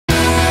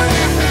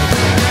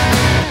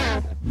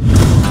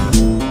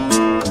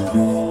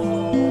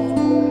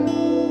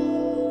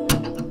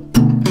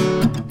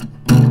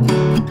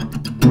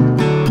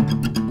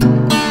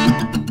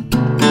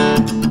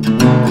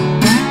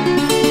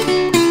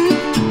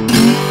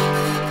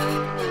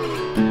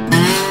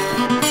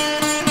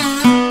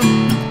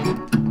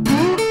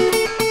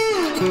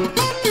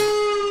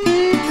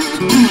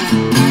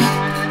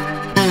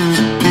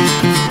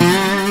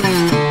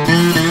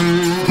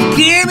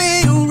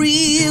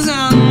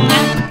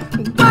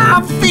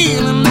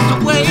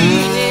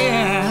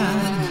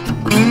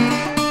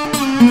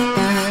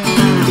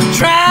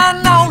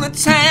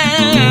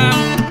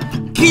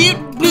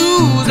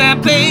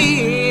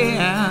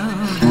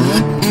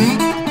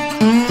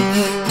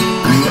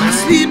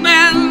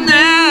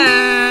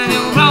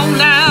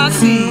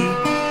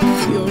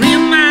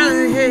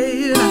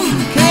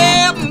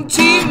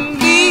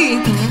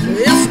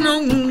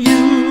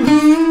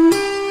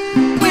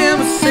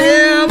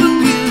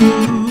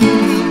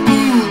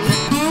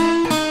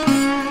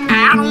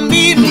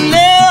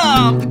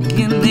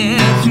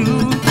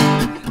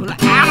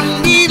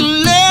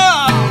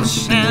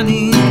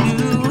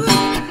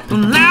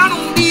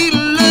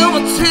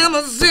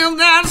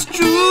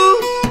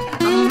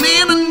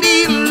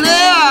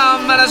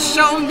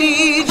sure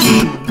need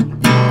you.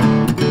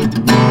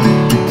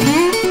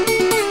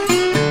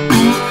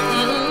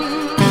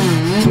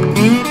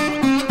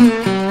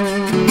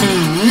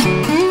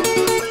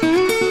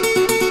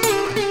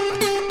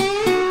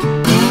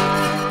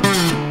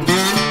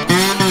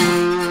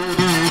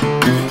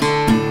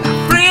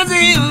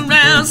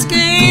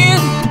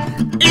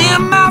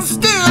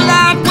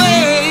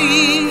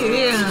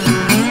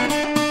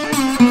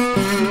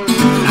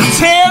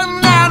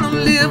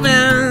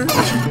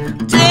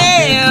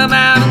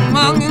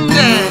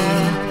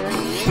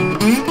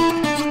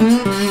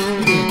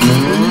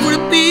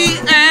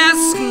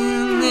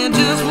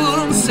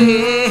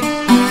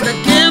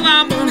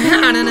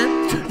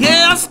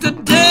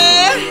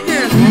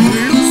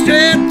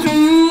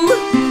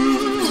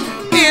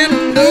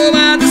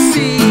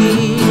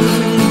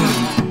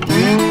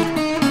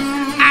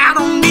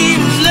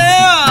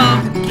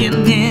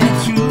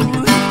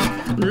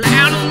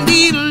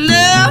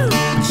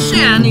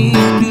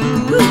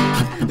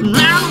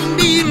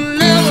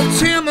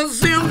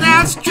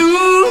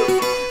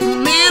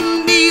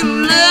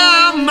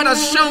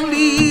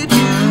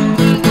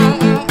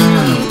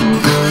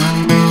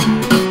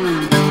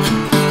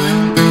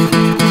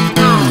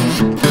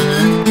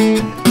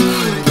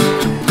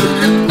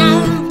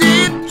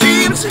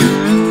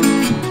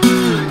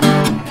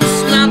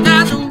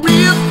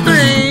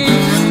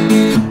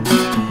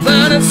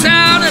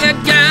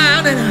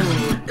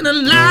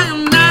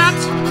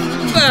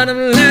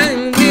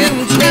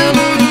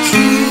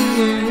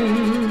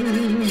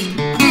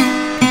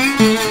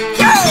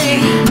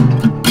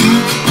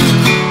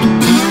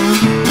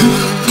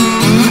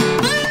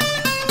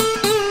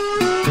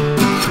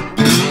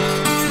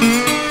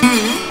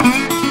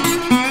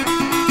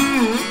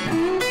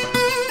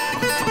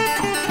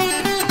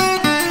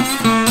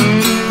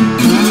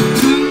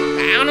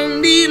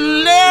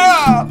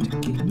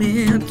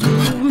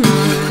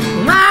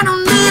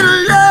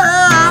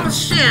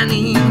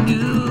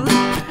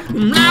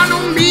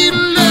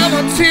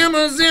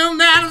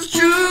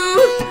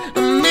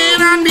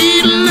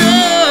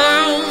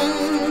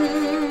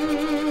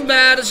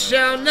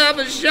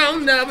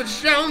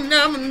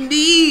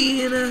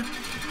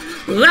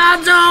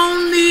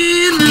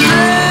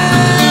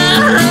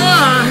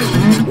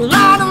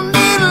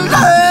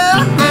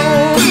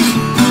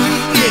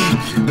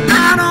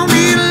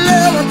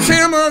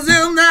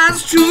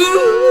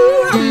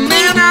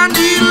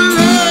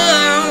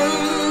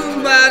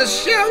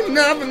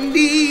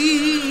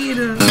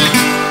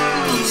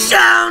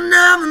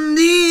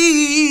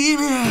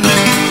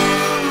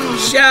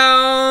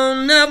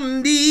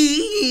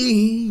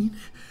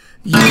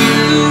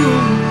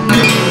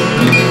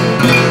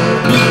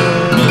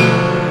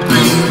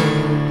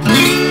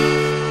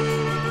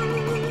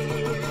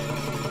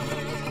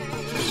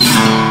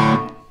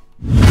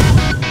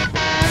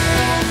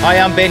 Hi,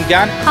 I'm Ben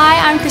Gunn.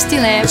 Hi, I'm Christy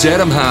Lamb. It's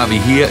Adam Harvey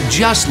here,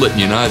 just letting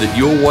you know that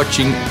you're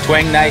watching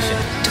Twang Nation.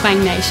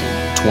 Twang Nation.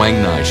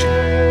 Twang Nation.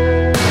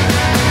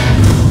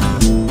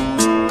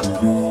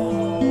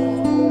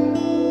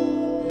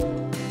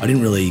 I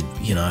didn't really,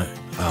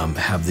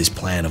 have this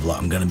plan of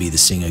like, I'm going to be the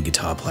singer,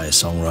 guitar player,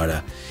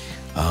 songwriter.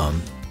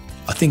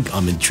 I think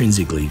I'm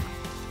intrinsically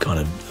kind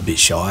of a bit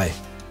shy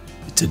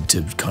to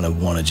kind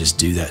of want to just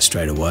do that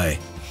straight away.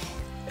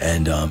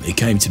 And it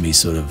came to me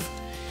sort of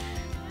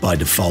by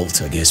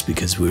default, I guess,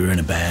 because we were in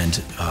a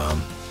band,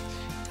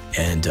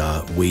 and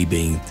we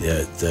being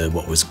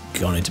what was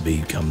going to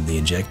become the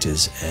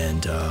Injectors,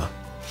 and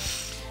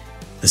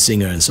the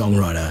singer and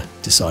songwriter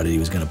decided he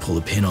was going to pull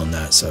a pin on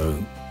that,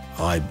 so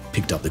I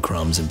picked up the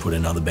crumbs and put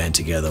another band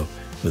together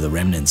with the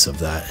remnants of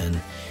that,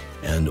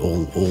 and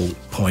all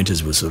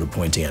pointers were sort of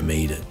pointing at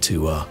me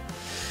to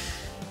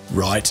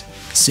write,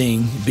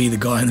 sing, be the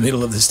guy in the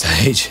middle of the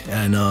stage,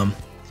 and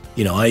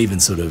I even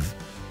sort of,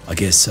 I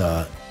guess,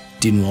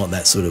 didn't want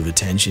that sort of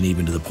attention,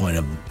 even to the point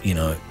of, in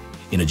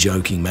a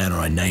joking manner,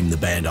 I named the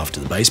band after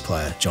the bass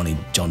player, John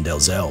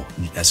Dalzell.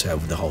 That's how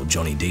the whole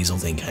Johnny Diesel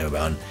thing came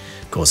about. And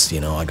of course,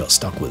 I got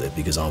stuck with it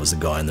because I was the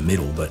guy in the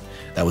middle, but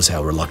that was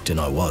how reluctant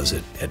I was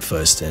at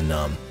first, and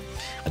I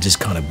just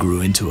kind of grew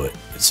into it.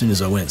 As soon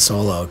as I went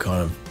solo, I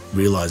kind of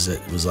realized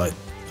that it was like,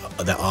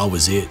 that I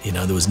was it,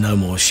 there was no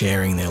more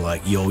sharing. They're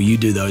like, yo, you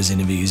do those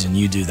interviews and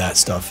you do that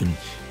stuff, and,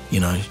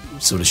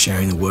 sort of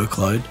sharing the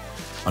workload.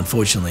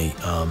 Unfortunately,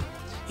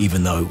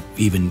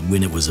 even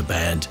when it was a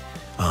band,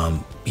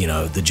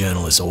 the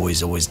journalists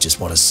always just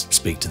want to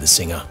speak to the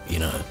singer,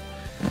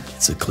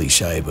 It's a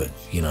cliche, but,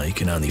 you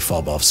can only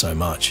fob off so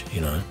much,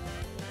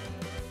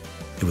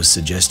 It was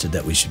suggested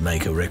that we should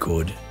make a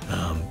record,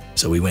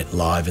 so we went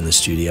live in the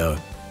studio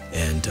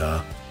and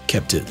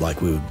kept it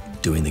like we were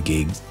doing the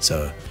gig,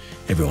 so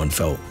everyone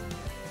felt,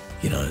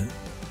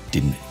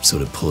 didn't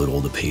sort of pull it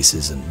all to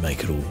pieces and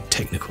make it all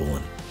technical,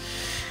 and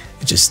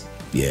it just,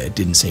 it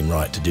didn't seem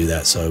right to do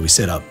that. So we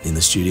set up in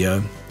the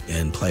studio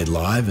and played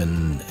live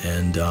and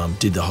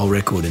did the whole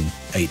record in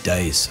 8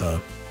 days. So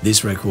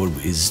this record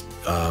is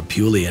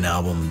purely an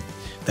album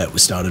that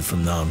was started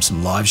from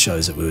some live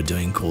shows that we were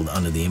doing called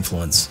Under the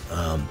Influence.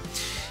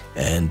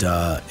 And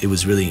it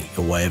was really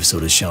a way of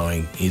sort of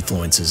showing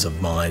influences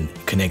of mine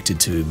connected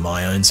to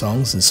my own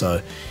songs. And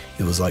so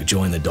it was like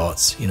join the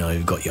dots. You know,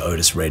 you've got your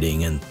Otis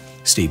Redding and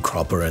Steve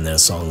Cropper and then a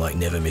song like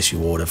Never Miss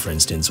Your Water, for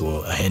instance,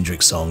 or a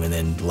Hendrix song, and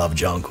then Love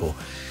Junk, or,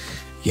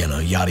 you know,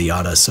 yada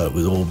yada. So it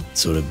was all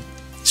sort of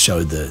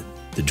showed the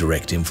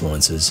direct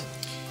influences.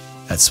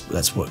 That's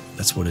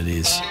what it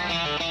is.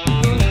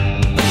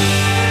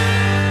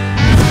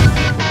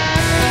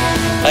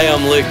 Hey,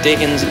 I'm Luke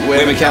Dickens.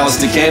 We're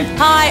McAllister Kemp.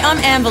 Hi, I'm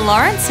Amber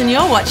Lawrence, and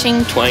you're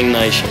watching Twang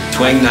Nation.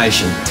 Twang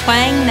Nation.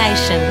 Twang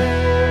Nation.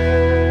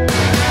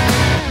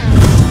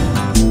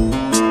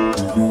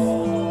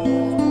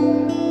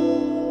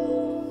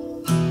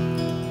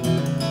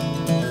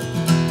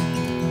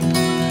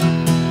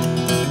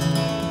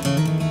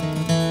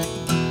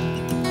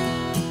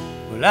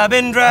 Well, I've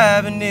been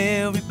driving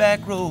every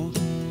back road,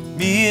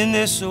 me in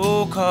this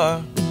old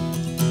car,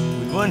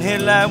 with one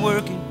headlight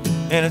working,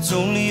 and it's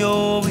only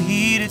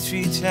overheated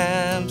 3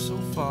 times so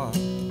far.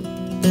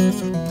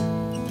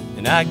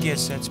 And I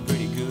guess that's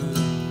pretty good.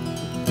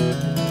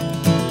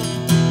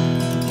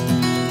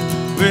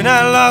 When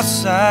I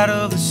lost sight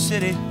of the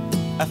city,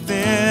 I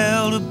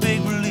felt a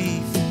big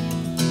relief.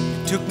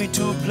 It took me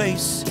to a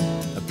place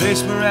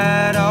where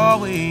I'd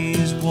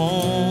always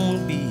want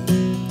to be.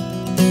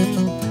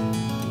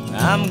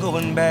 I'm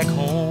going back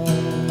home,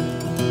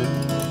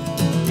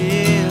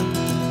 yeah.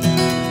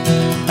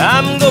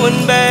 I'm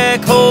going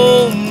back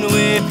home to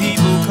where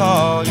people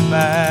call you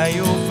by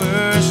your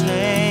first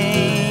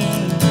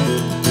name.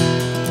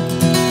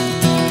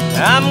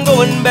 I'm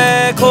going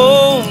back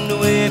home to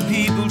where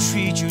people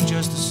treat you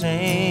just the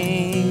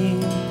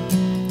same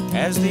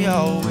as they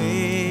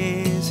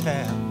always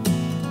have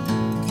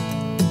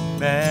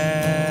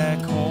back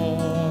home.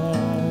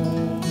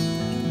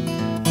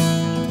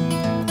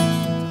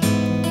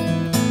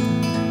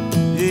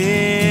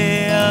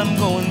 Yeah, I'm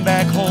going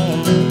back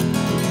home.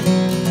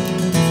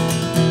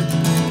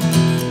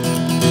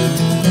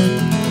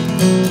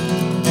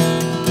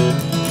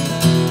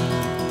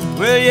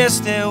 Well, yes,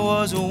 there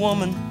was a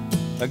woman,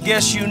 I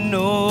guess you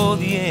know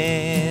the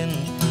end.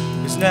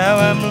 'Cause now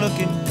I'm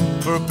looking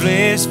for a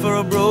place for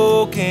a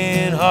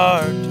broken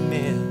heart to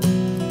mend.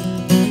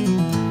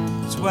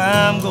 That's why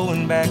I'm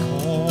going back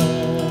home,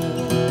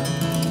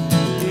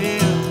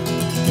 yeah.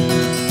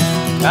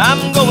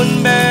 I'm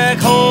going back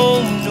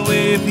home to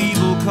where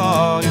people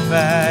call you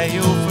by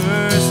your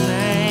first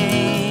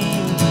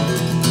name.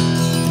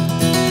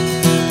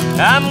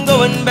 I'm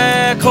going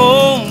back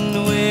home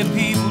to where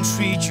people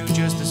treat you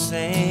just the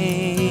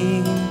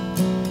same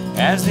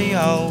as they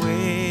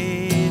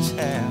always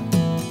have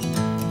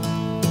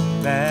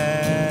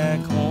back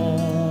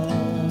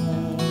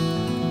home.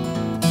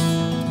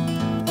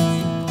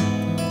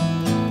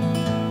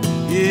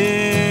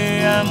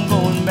 Yeah, I'm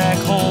going back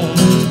home.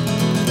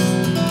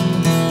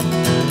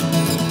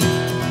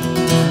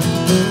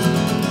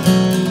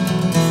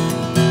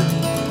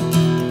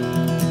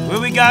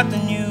 Well, we got the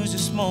news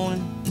this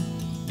morning,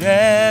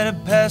 Dad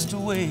had passed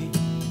away.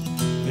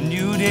 The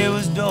new day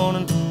was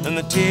dawning and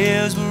the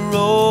tears were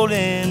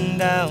rolling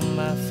down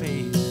my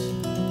face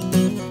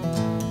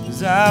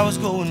as I was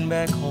going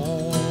back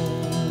home.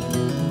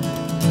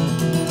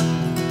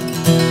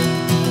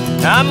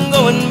 I'm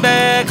going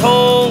back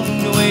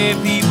home to where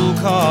people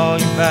call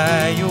you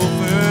by your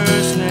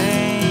first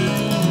name.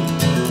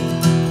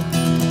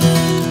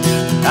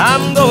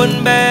 I'm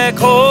going back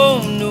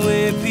home to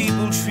where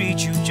people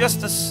treat you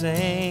just the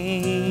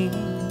same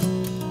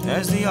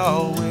as they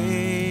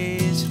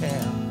always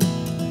have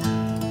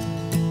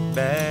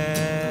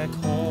back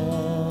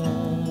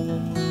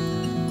home.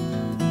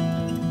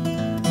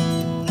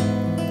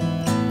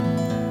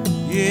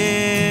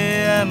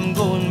 Yeah, I'm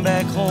going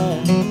back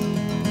home.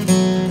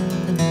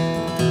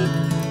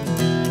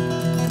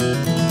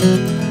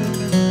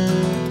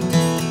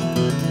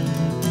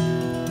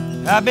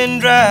 I've been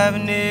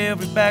driving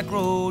every back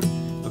road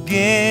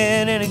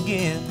again and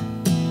again,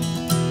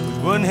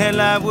 with one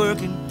headlight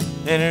working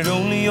and it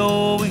only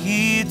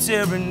overheats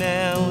every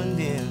now and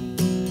then.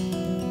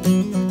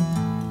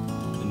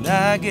 And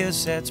I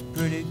guess that's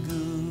pretty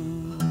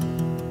good.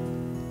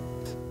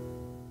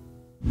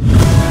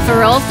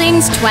 For all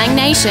things Twang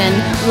Nation,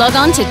 log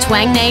on to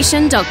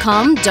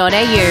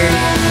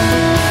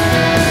twangnation.com.au.